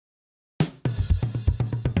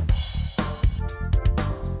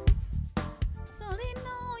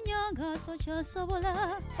gato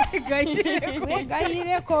kyasobola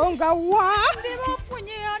wegayireko nga wa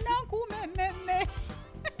ndibafunye anakumememe.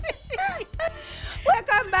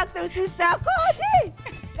 Welcome back to Sista Code.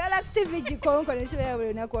 Galaxy TV Gikonko nesibe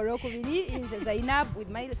lunaku olwokubiri inze Zainab with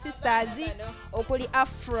my sisters okuli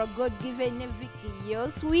Afro God given Vicky yo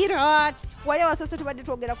sweetheart. Wale wasoso tubadde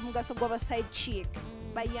twogera ku mugaso gwa side chick.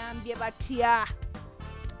 Bayambye batya.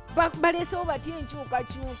 Baleso batya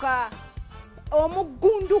enkyukakyuka.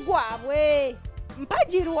 Omugundu gwabwe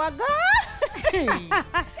mpajirwaga.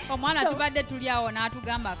 Omwana tubadde tuli awo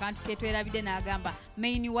n'atugamba akantu ketwerabidde n'agamba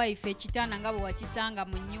main wife ekitanda nga bwe wakisanga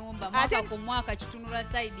mu nnyumba mwaka ku mwaka kitunula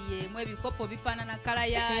side yemu ebikopo bifaanana kala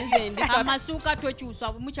yayo amasuuka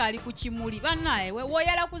tokyusa mukyali ku kimuli bannaye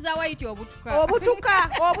woyala kuza white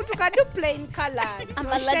obutuka do plain colors.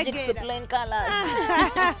 I'm allergic to plain colors.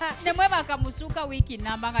 Ne mwebaka musuuka wiiki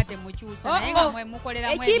namba nga temukyusa naye nga mwe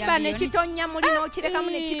mukoleramu ekibba ne kitonya muli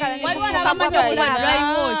n'okirekamu ne kikala ne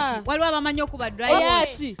waliwo abamanyi okuba dry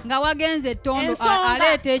wash nga wagenze ettondo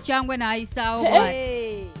aleeta ekyangwe n'ayisaawo bwati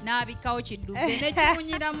n'abikawo kiddubbe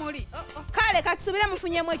nekimunyira muli. Kale katusubire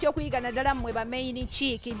mufunyemu ekyokuyiga naddala mmwe ba main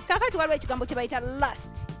chick. Kakati waliwo ekigambo kye bayita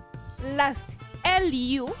lust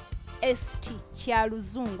L-U-S-T kya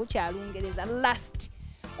luzungu kya lungereza lust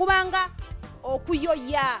kubanga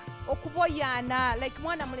okuyoya okuboyana like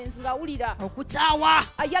mwana mulenzi ngawulira okutaawa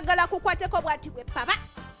ayagala kukwateko bwati bwe paba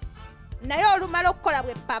naye olumala okukola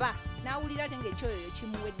bwe paba nawulira te ng'ekyoyo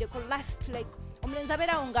kimuweddeko last like omulenzi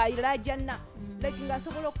abeerawo ng'ayirajana like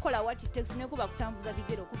ng'asobola okukola wati taxi nekuba kutambuza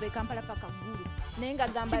bigere okuva e Kampala paka Gulu naye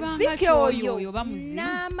ng'agamba Vicky oyo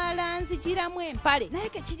n'amala nzigiramu empale naye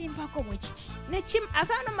kekirimpako bwe kiti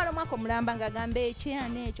asaana omala omwaka omulamba ng'agamba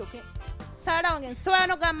ekyana ekyo saala wange nsobola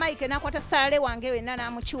noga Mike n'akwata saale wange wenna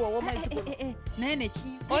n'amukiwa ow'omwezi guno naye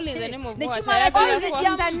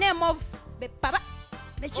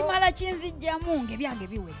nekimala kinzijjamu ng'ebyange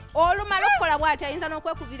biwe olumala okukola bw'ati ayinza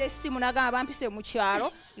n'okwekubira essimu n'agamba bampise mu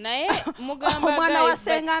kyalo naye mugamba omwana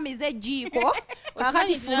wasenga amize ejjiiko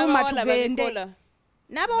kakati fuluma tugende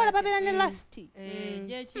n'abawala babeera ne lasti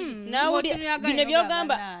bino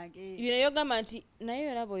byogamba nti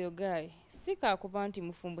naye olaba oyo gaye sikakuba nti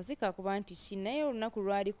mufumbo sikakuba nti ki naye olunaku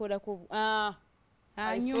lwalikolako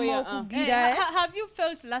have you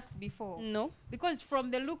felt lust before? No. Because from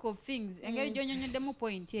the look of things, engeri gyonyonyoddemu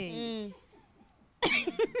point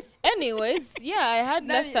anyways, yeah, I had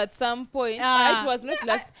lust at some point. It was not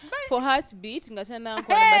lust for heartbeat.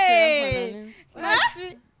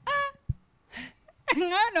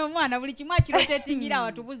 No mwana buli kimu akirotatingira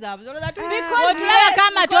awatubuzaabuza otulabako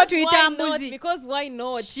amato tuyita mbuzi because why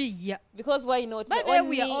not? Because why not? But then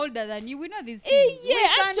we are older than you, we know these things.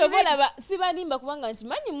 Ancho bolaba sibalimba kubanga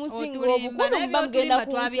nkimanyi musingo obukulu mbagenda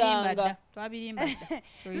kunsanga twabirimba.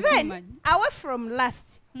 Then away from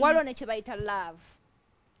lust waliwo ne kye bayita love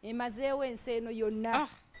emazeewo ensi eno yonna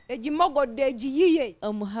egimogodde egiyiye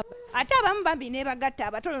ate abamu bambi nebagatta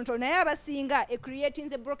abatonotono naye abasinga creating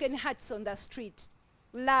the broken hearts on the street.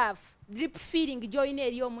 Love, deep feeling joyina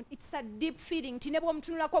eri omuntu. It's a deep feeling ti ne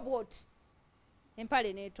bw'omutunulako bw'oti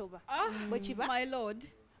empale n'etoba bwekiba my lord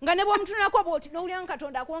nga ne bw'omutunulako bw'oti n'owulira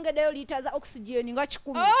Katonda akwongeddeyo liita za oxygen nga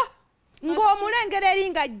 10 ng'omulengera eri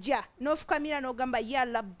ng'ajja n'ofukamira n'ogamba ya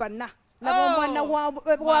labbana laba omwana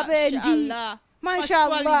w'abendi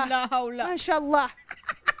mashallah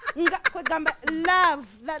nga kwegamba love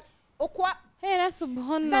that okwa era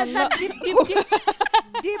subhanallah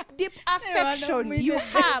deep affection you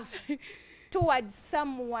have towards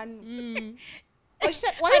someone. Because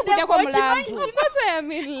I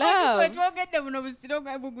am in love. Twogedde buno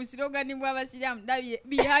busirogani bw'abasiraamu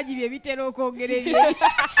bihaji bye bitera okwogera ebyo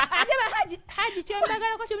haji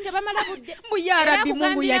kyembagalako kimu tebamala budde ya rabbi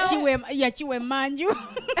mungu yakiwe manju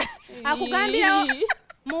akugambirawo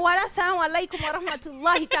muwala salamu alaikum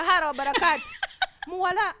warahmatullahi tahara wabarakati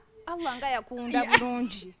muwala Allah nga yakunda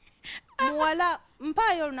bulungi muwala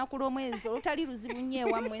mpaayo olunaku lw'omwezi olutali luzibu nnyo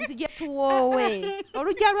ewammwe nzije tuwoowe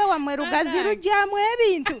olujja lw'ewammwe lugazi lujjamu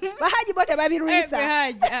ebintu bahaji bo tebabirwisa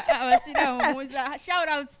abasiraamu muza shout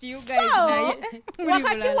out to you guys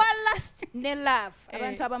wakati wa lust ne love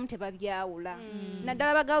abantu abamu tebabyawula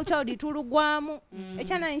naddala bagawutawudi tulugwamu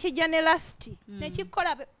ekyana nkijja ne lust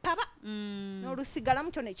nekikola paba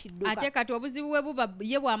n'olusigalamu kyo nekidduka ate kati obuzibu bwe buba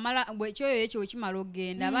ye bwamala ekyoyo ekyo ekimala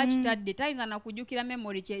okgenda bakitadde tayinza nakujjukira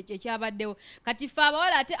memory kyekyabaddewo kati fe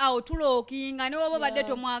abawala ate awo tulookinga ne woba badde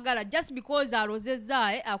tomwagala just because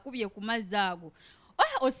alozezza akubye ku mazzi ago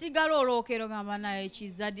osigala olwokero gamba naye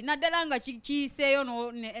kizadde naddala nga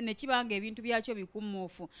kiyiseeyo ne kibanga ebintu byakyo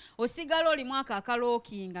bikumuufu osigala oli mwaka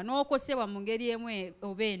akalookinga n'okosebwa mu ngeri emu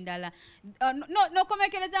oba endala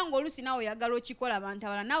n'okomekereza ng'oluusi naawe oyagala okikola abantu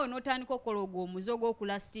abalala naawe n'otandika okukola ogwo omuze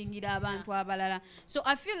ogw'okulastingira abantu abalala so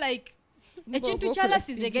I feel like ekintu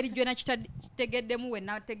kyalasize engeri gyona kitegeddemu we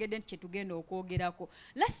nategedde nti kyetugenda okwogerako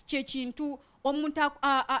lasi kyekintu omuntu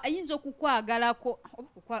ayinza okukwagalako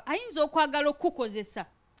ayinza okwagala okukozesa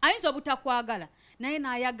ayinza obutakwagala naye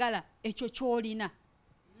n'ayagala ekyo ky'olina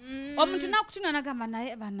omuntu nakutuna nagamba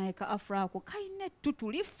naye banaye ka afro ako kayina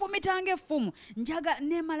ettutu lifumitanga effumu njaga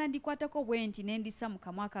nemala ndikwatako bwenti nendisa mu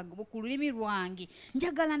kamwa kange ku lulimi lwange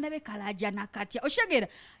njagala ndabe kalaja nakatya oshegera.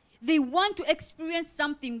 They want to experience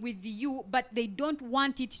something with you, but they don't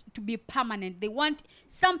want it to be permanent. They want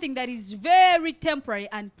something that is very temporary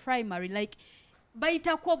and primary, like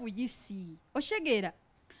bayitako buyisi. Oshegera.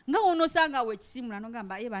 Nga onosanga we kisimula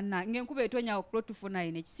nogamba banna ngenkuba etonya okulotufuna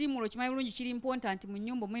ine kisimulo kimanyi bulungi kiri important mu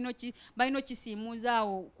nyumba bayino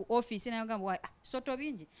kisimuuzaawo ku office nayo gamba soto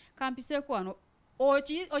bingi kampiseko wano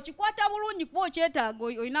okikwata bulungi kuba okyetaaga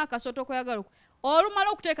olina akasoto koyagala olumala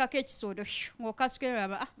okuteekako ekisodo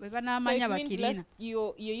ng'okasukera bebanamanya bakirina.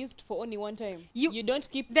 You're used for only one time. You don't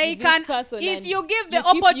keep they this can person if you give the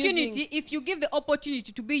opportunity if you give the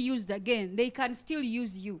opportunity to be used again they can still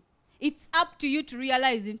use you. It's up to you to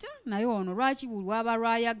realize it. Naye ono lwaki buli waba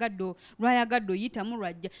lwayagadde oyitamu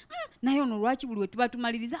lwajja naye ono lwaki buli wetuba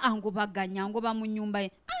tumaliriza angobaganya ngoba mu nnyumba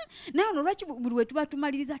ye naye ono lwaki buli wetuba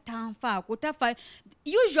tumaliriza tanfaako tafa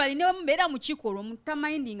usually ne mubeera mu kikolwa omuntu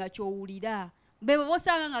tamayindi nga kyowulira bebo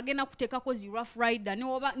bosanga nga agenda kuteekako zi rough rider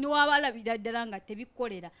ne wabalabira ddala nga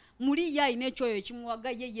tebikolera muli ye ayina ekyoyo ekimuwaga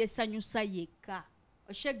ye yeesanyusa yekka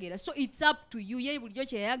oshegera so it's up to you ye bulijjo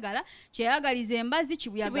kyeyagaliza embazi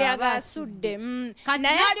kibuyaga asudde kati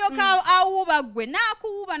nalyoka awuba gwe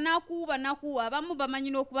nakuwuba abamu bamanyi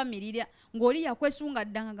n'okubamirira ng'oli yakwesunga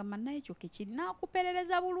ddanga gamba naye ekyo kekiri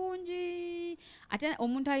nakuperereza bulungi ate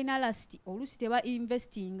omuntu alina lasti oluusi teba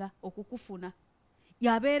investinga okukufuna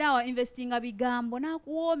yabeera wa investinga bigambo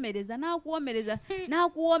nakuwomereza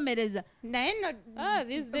naye no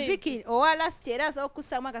Vicky owa last era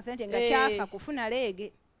okusamu akasente nga kyafa kufuna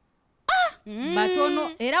leege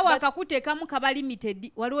batono era wakakuteekamu kaba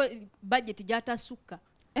limited waliwo budget gyatasukka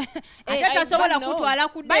ate tasobola kutwala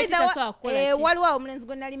ku date tasobola kukola waliwo omulenzi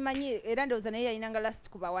gwe nali manyi era ndowooza naye yayinanga last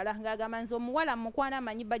ku bawala ng'agamba nze omuwala mukwana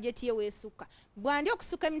amanyi budget ye weesukka bwandi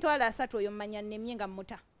okusukka emitwalo 3 oyo mmanya nnemye nga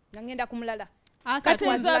muta nga ngenda ku mulala asatu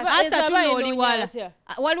n'oliwala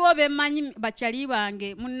waliwo bemanyi bakyali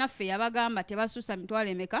bange munnaffe yabagamba tebasusa mitwalo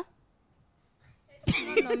emeka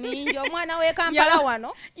no mingi omwana we Kampala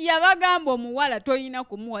wano yabagamba omuwala toyina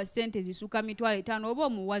kumuwa sente zisuka mitwalo 5 oba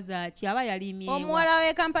omuwaza ki aba yalimyewo omuwala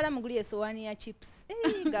we Kampala muguli esowaani ya chips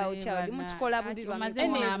gawo kyali mukikola bubi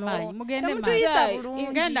amaanyi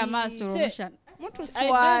mugenda maaso olushana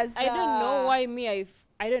mutuswaza I don't know why me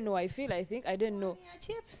I don't know I feel I think I don't know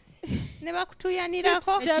chips ne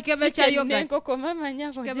bakutuyanirako ekikebe kya yogurt n'enkoko mama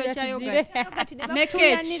nyako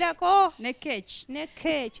ne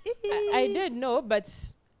cake I don't know but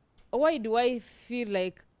why do I feel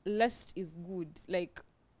like lust is good like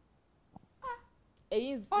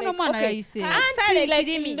is ono mwana yayise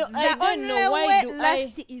the only way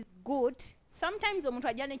lust is good sometimes omuntu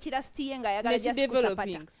ajja nekirasti ye nga ayagala just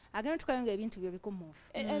kusapata agenda tukayonga ebintu byo bikumuufu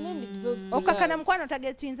okakana mukwano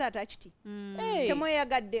tagetuyinza atakiti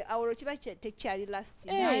temweyagadde awolo kiba tekyali last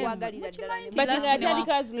nakwagalira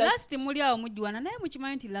ddala last muli awo mujjuwana naye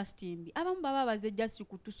mukimanyi nti last mbi abamu baba baze just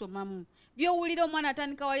kutusomamu byowulira omwana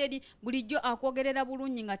atandika wali edi bulijjo akwogerera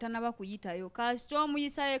bulungi nga tanaba kuyitayo kasita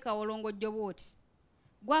omuyisayo kawolongojjo bwoti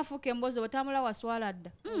gwafuuka emboozi otambula waswala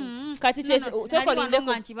dda kati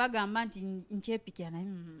tekolindeko nti bagamba nti nkyepikira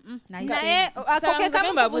naye ako ke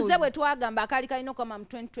kamubuze bwe twagamba akaali kalina okoma mu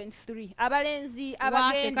 2023 abalenzi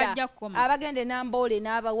abagende namboole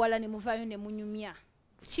n'abawala ne muvayo ne munyumya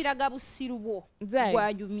kiraga busiru bwo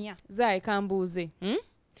gwajumya zae kambuuze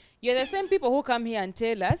you're the same people who come here and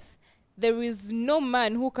tell us there is no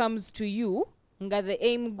man who comes to you nga the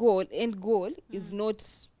end goal is not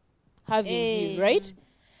having you right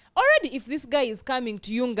already if this guy is coming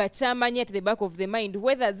to you nga chamanya at the back of the mind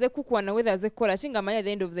whether ze kukwana whether ze kola chinga manya at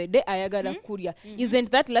the end of the day ayagala kulya isn't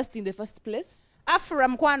that lust in the first place afra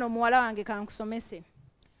mkwano muwala wange kankusomese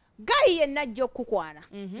guy yenna ajja okukwana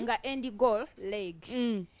nga end goal leg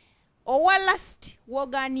owa lust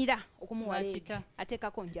woganira okumuwa leg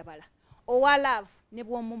ateekako njabala owa love ne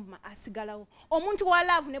bw'omumma asigalawo omuntu wa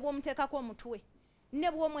love ne bw'omuteekako omutwe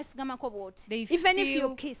ne bw'omwesigamako bwoti even if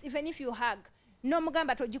you kiss even if you hug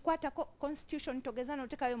n'omugamba togikwatako constitution togeza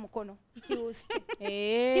n'otekayo mukono. He will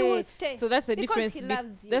stay. He will stay. So that's the Because difference. he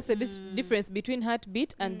loves you. That's the difference between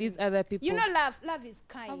heartbeat and these other people. You know, love is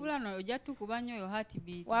kind. Abula no ojja tukuba nnyo yo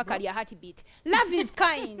heartbeat. Wakalya heartbeat. Love is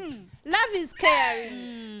kind. Love is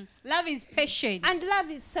caring. Love is patient. And love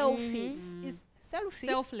is selfish. Is selfish.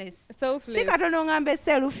 Selfless. Sikatono ngambe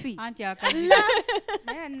selfie. Anti akazi.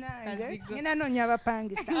 Ngina nonya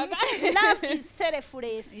abapangisa. Love is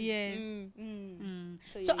selfless. Yes.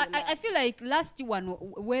 So I feel like last one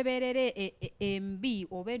weberere embi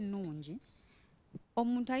oba ennungi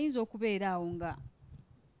omuntu ayinza okubeera awo nga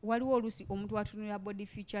waliwo olusi omuntu watunula body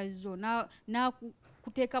features zo na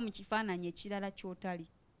kuteeka mu kifaananyi ekirala kyotali.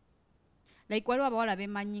 Like waliwo abawala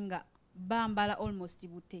bemanyi nga bambala almost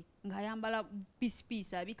bute ng'ayambala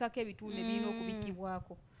piece abikako ebitundu ebirina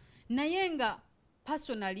okubikibwako naye nga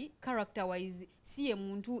personally character wise si ye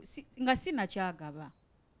muntu nga sinakyagaba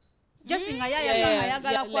just nga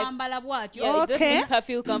yayagala kwambala bwatyo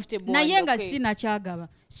naye nga sinakyagaba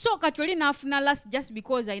so kati oli naafuna last just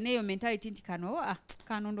because ayinaeyo mentality nti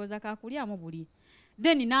kano ndooza kakulyamu buli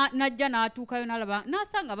then najja n'atuukayo n'alaba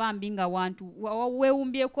n'asanga bambi nga wantu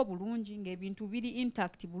weewumbyeko bulungi ng'ebintu biri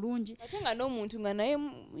intact bulungi ate nga n'omuntu nga naye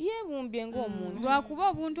yeebumbye ng'omuntu lwakuba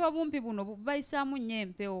obuntu obumpi buno bayisaamu nnyo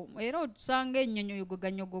empewo era otusanga ennyonyo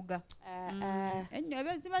yogoganyogoga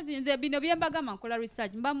ziba zinze bino bye mbagamba nkola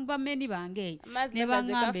research mba mu bameni bange ne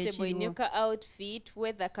baŋŋamba ekiriwo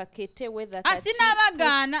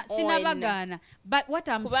sinabagaana but what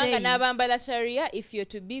I'm saying kubanga n'abambala sharia if you're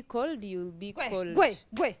to be called you'll be called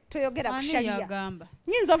gwe toyogera ku sharia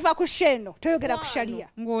nyinza ova ku sheno toyogera ku sharia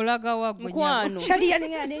ng'olaga wagwe sharia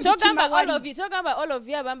ningane togamba all of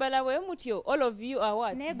you abambala bwe mutyo all of you are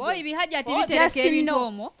what boy bihaja tibitereka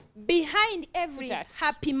ebikomo behind every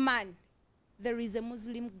happy man there is a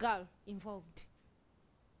Muslim girl involved,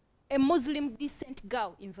 a Muslim decent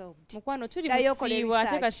girl involved. Mukwano tuli musiiwa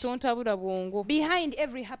ate kati tontabula bwongo. Behind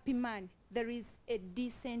every happy man there is a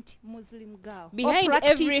decent Muslim girl. Behind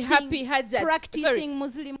every happy hajj, practicing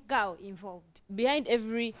Muslim girl involved. Behind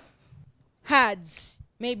every hajj,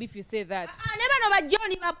 maybe if you say that. Never know about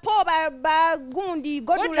Johnny, Paul, Gundi,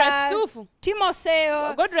 Godra,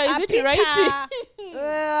 Timoseo, Godra is it right?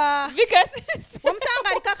 Because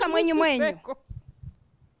umsanga likaka mwenyu mwenyu.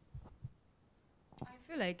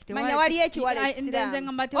 Manya wali echi wale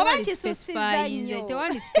Islam. Obanchi specifying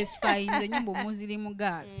tewali specifying the nyimbo Muslim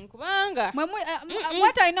girl. Kubanga.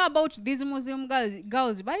 What I know about these Muslim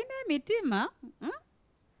girls by name itima.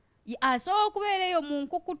 So kubeereyo mu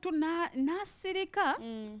nkukutu nasirika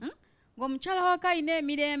ng'omukyala wakayina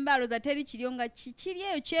emirembe aloza teri kiryo nga kiri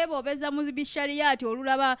eyo kyeboobeza mu bishariyati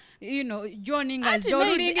olulaba John nga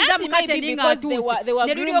zolulingiza mukateni ng'atuuse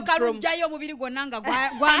ne lulyoka lujjayo omubiri gwonna nga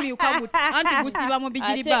gwamyuka guti anti gusiba mu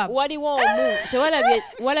bijiribabu waliwo omu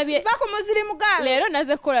walabye va ku Muslim girl leero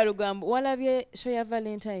naze kukola lugambo walabye show ya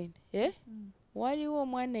Valentine waliwo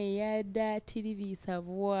omwana eyadaatiribiisa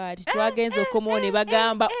bwati twagenze okumwona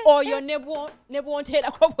bagamba oyo ne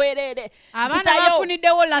bwonteerako bwereere abaana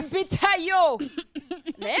bafuniddewo bitayo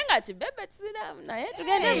naye nga kibebe kisiraamu naye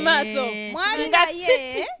tugende mu maaso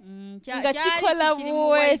nga kikola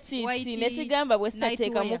bwekiti nekigamba bwe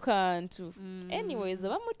sitateekamu kantu anyways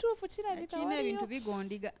oba mutuufu kirabika kirina ebintu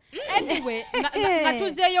bigondiga anyway nga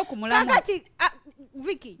tuzeeyo ku mulamu kakati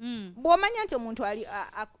Vicky bw'omanya nti omuntu ali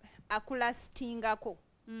akulastingako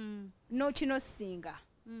no kino singa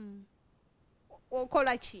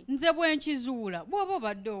okola ki nze bwenkizuula bw'oba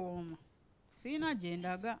obadde owooma siina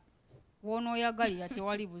gyendaga wonooyagalira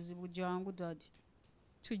tewali buzibu jangu dadi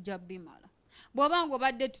tujja bimala bw'obanga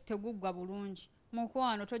obadde tuteguggwa bulungi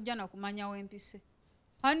mukwano tojja nakumanyawo empise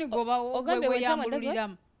ani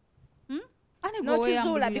gobaweyambululiramu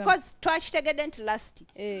nokizuula because twakitegedde nti last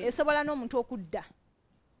esobola n'omuntu okudda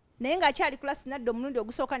naye ng'akyali kulasi nadda omulundi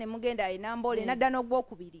ogusooka ne mugenda enambole nadda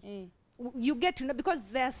n'ogwokubiri you get to know because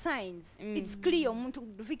there are signs it's clear omuntu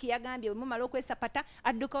Viki yagambye mumala okwesapata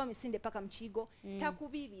addukawo misinde paka mukigo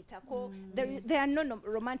takubibitako there are no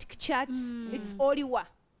romantic chats it's oliwa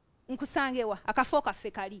nkusangewa akafo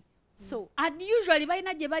kaffe kali so usually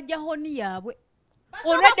balina gye bajjaho ni yaabwe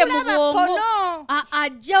already mu bwongo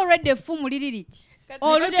ajja already effumu liririti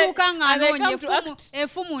olutuuka ng'anoonya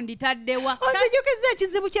effumu nditaddewa ozijukiza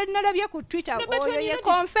ekizibu kye nnalabye ku Twitter oyo ye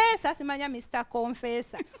confessor simanya Mr.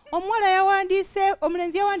 Confessor omuwala yawandiise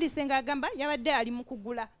omulenzi yawandiise ng'agamba yabadde ali mu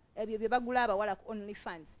kugula ebyo bye bagula abawala ku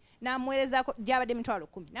OnlyFans n'amuweerezaako gyabadde emitwalo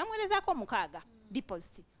 10 n'amuweerezaako 6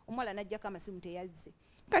 deposit omuwala n'ajjako amasimu teyazze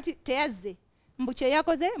kati teyazze mbu kye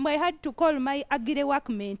yakoze I had to call my agile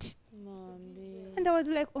workmate And I was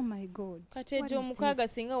like, oh my God. Katejo mukaga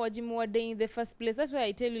singa wajimuwade in the first place. That's why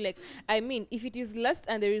I tell you, like, I mean, if it is lust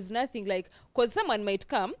and there is nothing, like, because someone might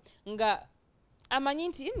come, nga,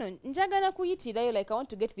 amanyinti, you know, njagala kuyitirayo, like, I want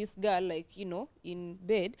to get this girl, like, you know, in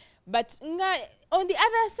bed. But, nga, on the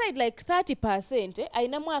other side, like, 30%,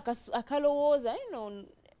 ainamu akalowoza, you know,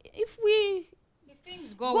 if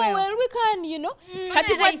things go well, we can, you know.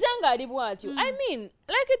 Kati wajanga alibwatu. I mean,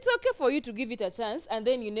 like, it's okay for you to give it a chance, and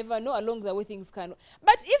then you never know along the way things can.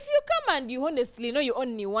 But if you come and you honestly know you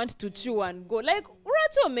only want to chew and go, like,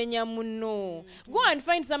 racho menyamuno. Go and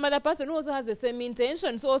find some other person who also has the same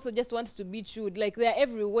intentions, who also just wants to be chewed. Like, they're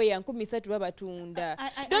everywhere. And kumisa baba tunda.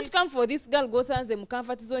 Don't come for this girl, go sanze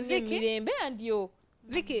mkamfati zone mirembe and yo.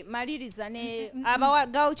 Vicky, maliriza ne abawa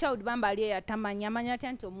girl child bambali yatamanya amanya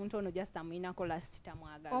nti omuntu ono just amuinako last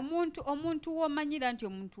tamwagala. Omuntu womanyira nti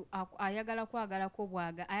omuntu ayagala kwagala ko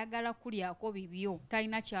bwaga, ayagala kulyako bibyo,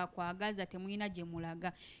 talina kyakwagaza temuyina gye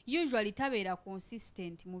mulaga. Usually tabeera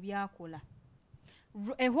consistent mu byakola.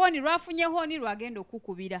 Ehoni lwafunye honi lwagenda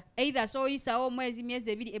okukubira. Either so yisawo omwezi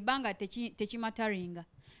myezi ebiri ebbanga tekimataringa.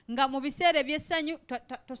 Nga mu biseera by'essanyu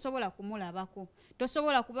tosobola kumulabako.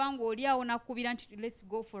 Tosobola kubanga oli awo nakubira nti let's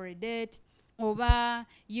go for a date oba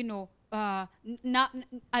you know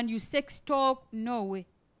and you sex talk, no way.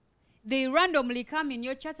 They randomly come in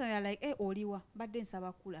your chat and you're like oliwa badde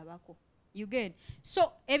nsaba kulabako. You get?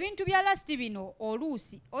 So ebintu bya last bino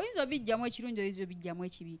oluusi oyinza bijjamu ekirungi oyinza bijjamu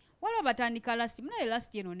ekibi. Waliwo batandika last munaye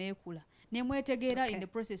last eno neekula. Nemwetegeera in the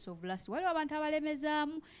process of last. Waliwo abantu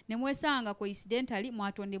abalemezaamu nemwesanga coincidentally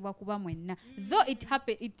mwatondebwa kuba mwenna. Though it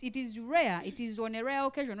happen, it is rare. It is on a rare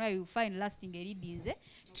occasion where you find lasting leadings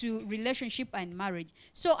to relationship and marriage.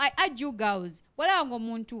 So I urge you girls, wala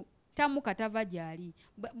ngomuntu tamu katava jali.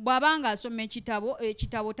 Bwabanga asome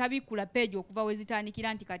ekitabo tabikula page okuva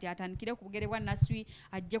wezitandikira nti kati atandikire ku bugere bwa naswi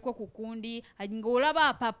ajjeko ku kundi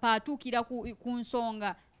ngolaba papa atukira ku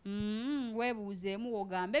nsonga. Webuzeemu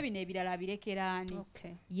ogambe bino ebirala birekerani.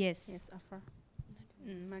 Okay. Yes. Afra.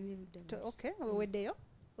 Okay, weddeyo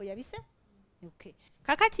oyabise. Okay.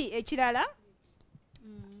 Kakati ekirala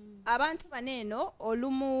abantu baneeno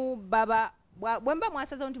olumu baba bwemba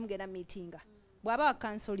mwasaza nti mugenda meetinga. Bwaba wa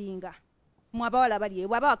counselinga. Mwabawala bali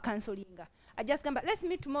bwaba wa counselinga. I just gamba let's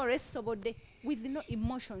meet tomorrow sobodde with no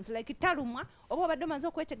emotions like talumwa obo badomazo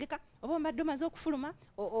okwetegeka obo badomazo okufuluma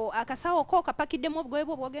o akasawo ko kapakiddemu obgoye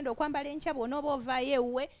bwo bwogenda okwambala enchabo nobo vaye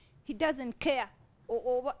uwe. He doesn't care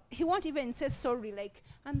or he won't even say sorry like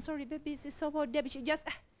I'm sorry baby sobodde but she just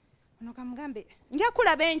nokamgambe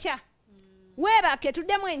njakula bencha weba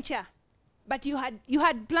ketuddemu encha. But you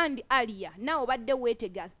had planned earlier. Now badde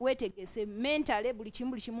wetegese mentally buli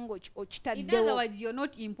kimungo okitaddewo. In other words, you're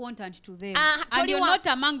not important to them. And you're not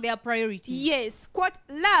among their priorities. Yes. Quote,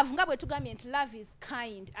 love, nga bwe tugambye nti love is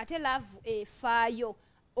kind. Ate love efaayo.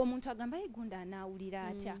 Omuntu agamba igunda anawulira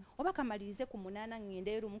atya. Oba kamalirize ku 8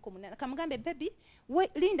 ngende rumu ku 8. Kamugambe baby,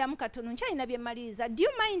 linda mukatono nkyalina bye maliriza. Do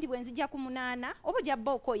you mind when nzija ku 8? Oba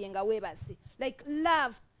jabba okoyenga webase. Like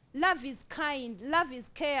love is kind, love is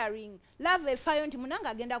caring, love efayo nti munanga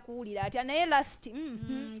agenda kuwulira ati naye last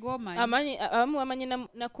ngoma amanyi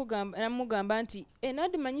namugamba nti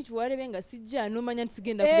nadi manyi tuwalebe nga sijja nomanya nti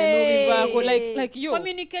sigenda kuja nobivaako like yo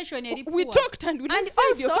communication eri we talked and we didn't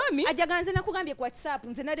say you're coming ajaganze nakugambye ku WhatsApp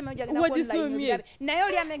nze nadi manyi agenda online naye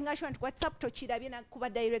oli amenga sure nti WhatsApp tochirabye na kuba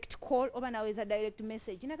direct call oba naweza direct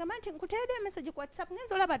message nagamba nti nkuteede message ku WhatsApp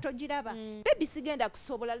ngenzo olaba togiraba baby sigenda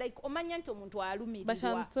kusobola like omanya nti omuntu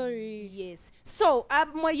alumirirwa. Sorry. Yes. So,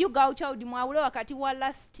 mwe you girl child mwawule wakati wa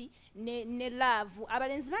last ne love.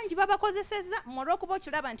 Abalenzi bangi babakozeseza morokubo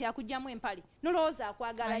kiraba nti akujjamu empali. Noloza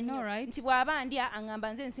akwagala nnyo. Nti bwaba ndya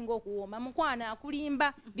angamba nze nsinga okuwoma. Mukwana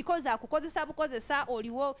akulimba because akukozesa bukozesa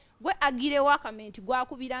oliwo gwe agire wakamenti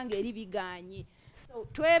gwakubiranga eri biganye. So,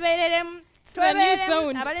 twebereremu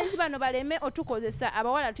abalenzi bano baleme otukozesa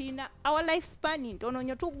abawala tuyina our life span ntono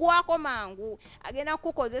nnyo tugwako mangu agenda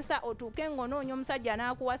kukozesa otuke ngonoonyo omusajja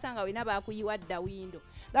n'akuwasanga wina baakuyiwa dda windo.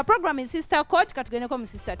 The program is Sista Code katugendeko mu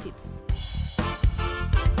Sister Tips.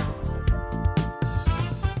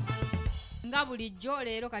 nga bulijjo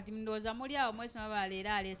leero kati ndowooza muli awo mwesoma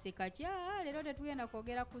baleero aleeseka ki leero tetugenda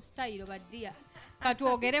kwogera ku style baddiya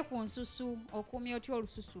katwogere ku nsusu okumya otya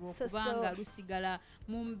olususu lwokubanga lusigala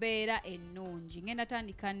mu mbeera ennungi. Ngenda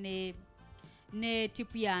tandika ne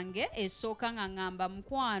tipu yange esooka nga ngamba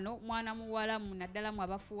mukwano mwana muwala munaddala mu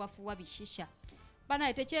abafuwafuwa bishisha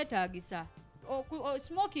banaye tekyetaagisa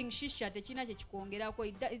smoking shisha tekina kye kikwongerako.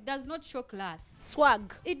 It does not show class.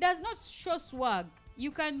 Swag. It does not show swag.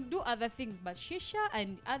 you can do other things, but shisha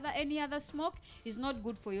and any other smoke is not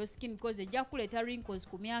good for your skin because ejja kuleeta wrinkles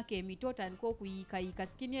ku myaka emito otandika okuyiikayika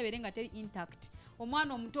skin ebeere nga teri intact.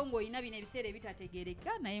 Omwana omuto ng'olina bino ebiseera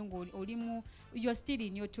ebitategeereka naye you're still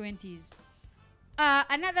in your 20s.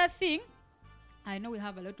 Another thing, I know we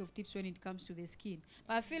have a lot of tips when it comes to the skin,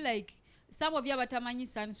 but I feel like some of you abatamanyi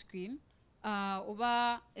sunscreen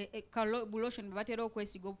oba lotion batera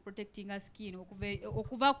okwesiga protecting our skin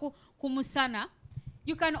okuva ku musana.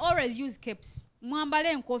 You can always use caps.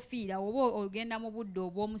 Mwambale enkofiira oba ogenda mu budde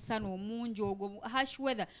obw'omusana omungi ogwo harsh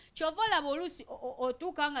weather. Kyova olaba oluusi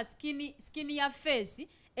otuuka nga skin ya face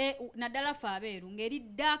naddala fe abeeru ng'eri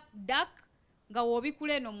dark nga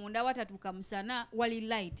wobikula eno munda watatuuka musana wali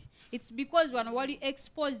light. It's because wano wali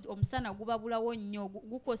exposed omusana gubabulawo nnyo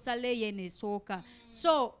gukosa layer eno esooka.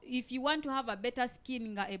 So if you want to have a better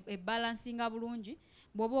skin nga balancinga bulungi,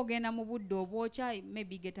 bw'oba ogenda mu budde obwokya,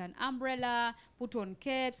 maybe get an umbrella, put on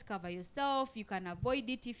caps, cover yourself. You can avoid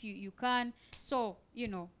it if you can. So,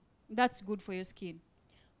 that's good for your skin.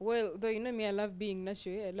 Well, though me, I love being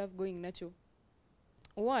natural. I love going natural.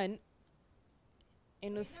 One,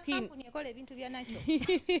 skin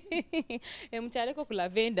mukyaleko ku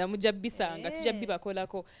lavenda mujja bisanga tujja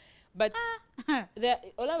bibakolako, but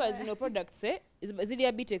all of us products ziri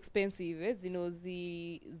a bit expensive zi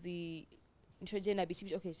nchojena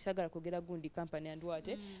bit okay sagala kugera gundi company and what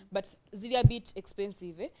but ziri a bit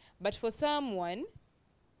expensive but for someone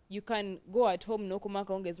you can go at home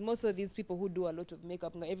nokumaka ongez. Most of these people who do a lot of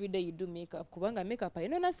makeup every day you do makeup kubanga makeup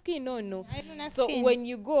na skin no so skin. When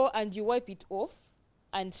you go and you wipe it off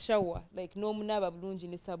and shower like no munaba bulungi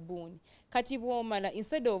ne sabuni kati bwomala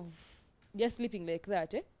instead of just sleeping like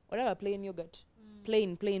that or plain yogurt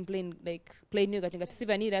plain like plain yogurt ngati si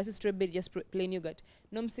vanilla si strawberry just plain yogurt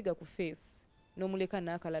no msiga ku face no muleka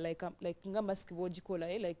nakala like nga mask bojikola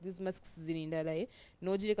like these masks zirindala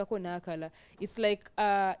no jireka na nakala. It's like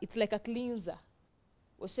a cleanser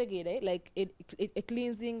oshegere like a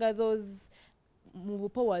cleansing those mu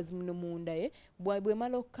powers muno munda bwe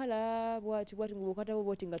malo kala bwati ngubukata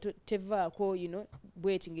bwoti nga tevaako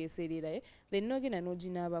bweti ngeserera then nogena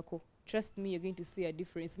nojinabako. Trust me, you're going to see a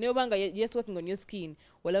difference. Neobanga you're just working on your skin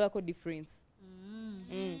olabako difference.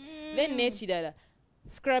 Then nechidala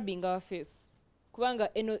scrubbing our face kubanga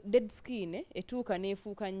dead skin etuuka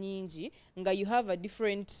nefuuka nyingi nga you have a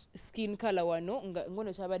different skin color wano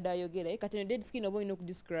ngono chabadde ayogera kati dead skin oba olina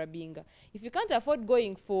okudiscrubbinga. If you can't afford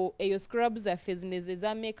going for your scrubs face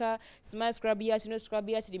nezameka smart scrub yachi no scrub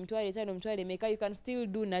yachi limtwale tano mtwale meka, you can still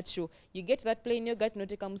do natural. You get that plain yogurt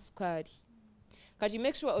noteka musukari kati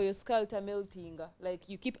make sure your skull melting like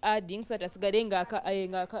you keep adding so that asigadenga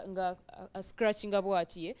nga scratching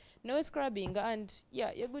bwati no scrubbing and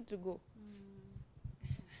yeah you're good to go.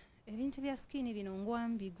 Ebintu bya skin bino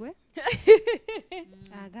ngwambigwe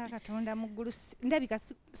aga katonda muggulu ndabika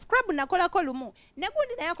scrub nakolako lumu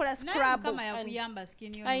nagundi naye akola scrub kama yakuyamba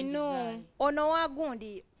skin yo. I know ono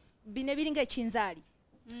wagundi bine biringa chinzali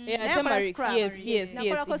turmeric yes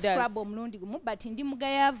nakolako scrub omulundi gumu but ndi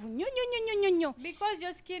mugayavu nnyo because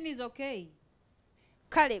your skin is okay.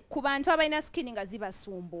 Kale ku bantu abalina skin nga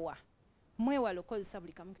zibasumbuwa mwewala okozesa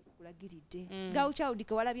buli kamu kekulagiridde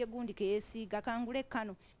gawukyawudike walabye gundi keyesiiga kangule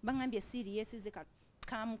kano bangambye siri yesize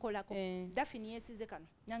kamukolako dafini yesize kano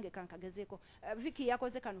nange kankagezeeko viki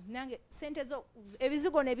yakoze kano nange sente zo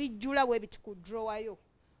ebizigo ne bijjula bwe biti ku drawayo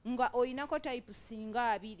nga oyinako type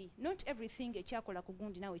singa abiri. Not everything ekyakola ku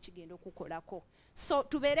gundi nawe kigenda okukolako, so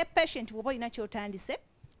tubeere patient bwoba oyina kyotandise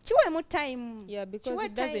kiwemu time because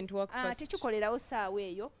it doesn't work fast tekikolerawo saawa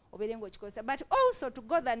eyo obeere ng'okikozesa but also to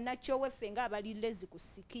go the natural weffe nga abali lazy ku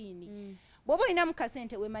sikini bw'oba olina mu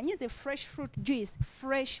kasente wemanyize fresh fruit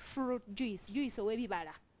juice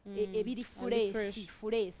ow'ebibala ebiri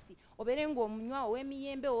fulesi obeere ng'omunywa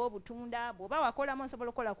ow'emiyembe ow'obutunda bw'oba wakolamu osobola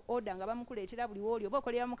okukola ku order nga bamukuleetera buli wooli oba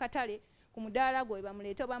okolera mu katale ku mudaala gwe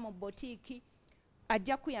bamuleete oba mu botiiki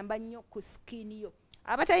ajja kuyamba nnyo ku sikini yo.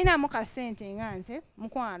 Abatalinamu kasente nga nze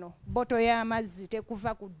mukwano boto y'amazzi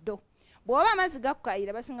tekuva ku ddo bw'oba amazzi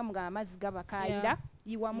gakukayira basinga mugamba amazzi gabakayira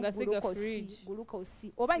yiwamu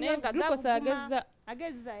gulukosi oba nnyo nga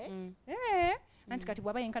agezza anti kati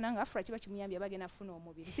bw'aba yenkana nga afula kiba kimuyambye abagenda afuna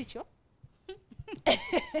omubiri si kyo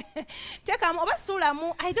tekamu oba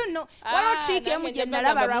suulamu I don't know waliwo trick emu gye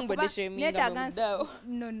nalaba lwakuba neetaaga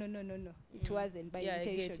no it wasn't by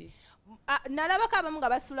invitation. Nalabako abamu nga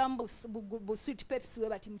basulamu bu sweet pepsi we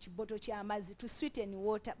bati mu kiboto ky'amazzi to sweeten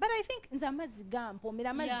water but I think nze amazzi gampomera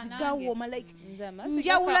amazzi gawooma like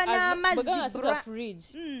njawula n'amazzi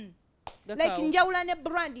like njawula ne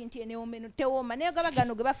brand nti enewoomeno tewooma naye gaba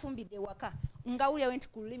gano ge bafumbidde ewaka nga wulyawo nti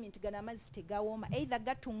ku limit gana amazzi tegawooma either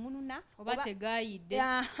gatungununa oba tegayidde.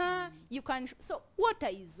 You can, so water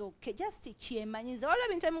is okay, just kyemanyiza waliwo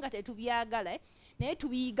ebintu ebimu nga tetubyagala naye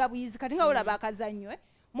tubiyiga buyizi kati nga olaba akazannyo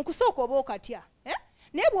mu kusooka oba okatya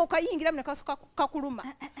naye bw'okayingiramu ne kasooka kakuluma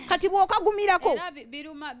kati bw'okagumirako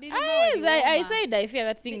I said I fear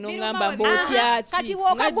that thing nongamba mbootyaki kati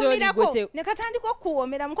bw'okagumirako ne katandika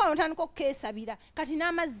okuwoomera mukwano otandika okukeesabira kati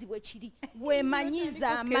n'amazzi bwe kiri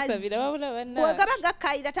bwemanyiza amazzi bwegaba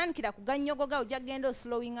gakayira tandikira kuganyogoga ojja genda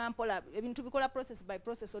oslowinga mpola ebintu bikola process by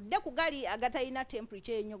process odde ku gali agatalina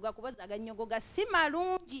temperature enyoga kubaza aganyogoga si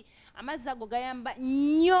malungi amazzi ago gayamba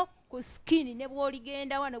nnyo ku skin ne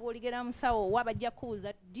bw'oligendawa ne bw'oligenda musawo wabajja kuuza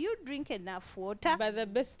do you drink enough water? But the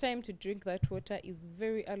best time to drink that water is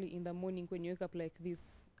very early in the morning when you wake up like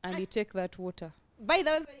this and you take that water. By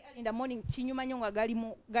the way, very early in the morning kinyuma nnyo nga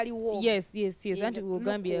gali warm. Yes anti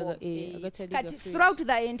kugambye agatali kati throughout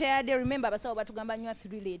the entire day remember abasawo batugamba nywa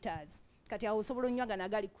 3 liters kati awo osobola onywa gana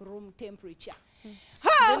gali ku room temperature.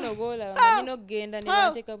 Nogola ngino genda ne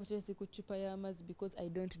bateka butesi ku chupa y'amazzi because I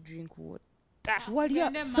don't drink water.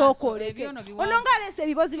 Waliya sookoleke ono ng'aleese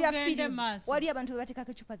ebibozi bya firimu wali abantu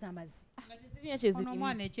bebatekako ecupa z'amazzi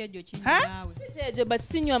omwana ekyejo kinaawe but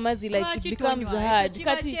sinywa amazzi like it becomes hard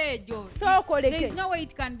kati sookoleke there is no way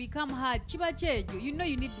it can become hard kiba kyejo you know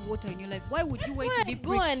you need water in your life why would you wait to be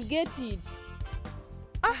go and get it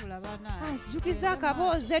nzijukiza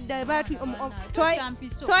akaboozi edda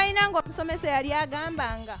twalina nga omusomesa yali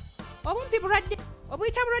agambanga obumpi bulwadde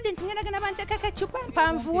obuyita bulwadde nti ngenda genda bantekako ecupa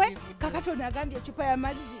mpanvuwe kakatona agambye ecupa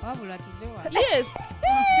y'amazzi wabula tuvewa yes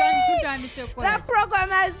that program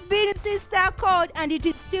has been Sista Code and it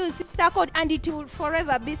is still Sista Code and it will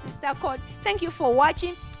forever be Sista Code. Thank you for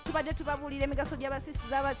watching. Tubadde tubabuulira emigaso gy'abasisi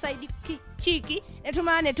z'abasaidi kiiki ne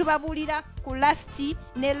tumala ne tubabuulira ku lasti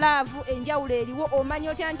ne laavu enjawulo eriwo omanyi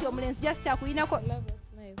otya nti omulenzi just akulinako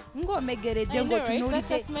ng'omegeredde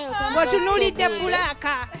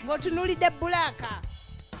ng'otunuulidde bbulaaka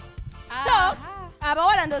so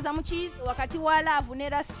abawala ndooza mukiyizi wakati wa laavu ne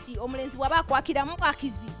lasti omulenzi bw'aba akwakiramu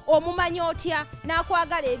akizi omumanyi otya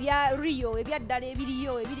n'akwagala ebya rio ebyaddala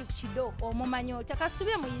ebiriyo ebiri ku kido omumanyi otya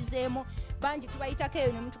kasubire muyizeemu bangi tubayitako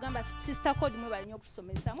eyo ne mutugamba Sista Code mwebale nnyo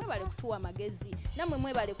okusomesa mwebale kutuwa amagezi nammwe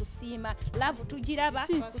mwebale kusiima laavu tugiraba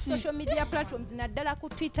ku social media platforms naddala ku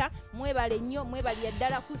Twitter mwebale nnyo mwebali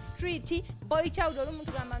yaddala ku street boy child olumu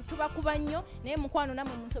tugamba tubakuba nnyo naye mukwano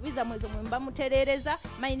nammwe munsobiza mwezo mwe mba mutereereza.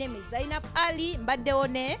 My name is Zainab Ali mbaddewo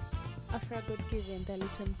ne Afra God given the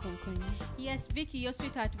little mkonkonyi. Yes, Vicky, your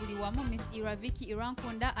sweetheart buli wamu Miss Ira Vicky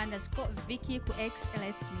Irankunda _Vicky ku X.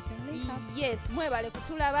 Let's meet. Yes, mwebale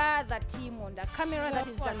kutulaba the team on the camera, that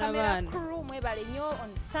is the camera crew. Mwebale nyo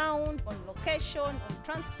on sound, on location, on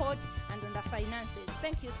transport and on the finances.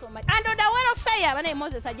 Thank you so much. And on the welfare, bana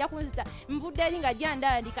Moses ajja kunzita mvudde eri nga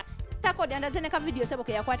jandandika Sista Code andaze ne ka video sebo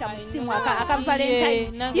ke yakwata mu simu aka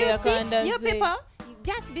Valentine. You people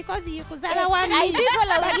just because you kuzala one I do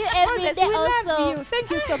follow you every day also. You. Thank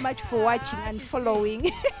you so much for watching and following.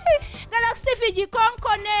 Galaxy Fiji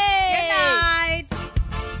Konkone.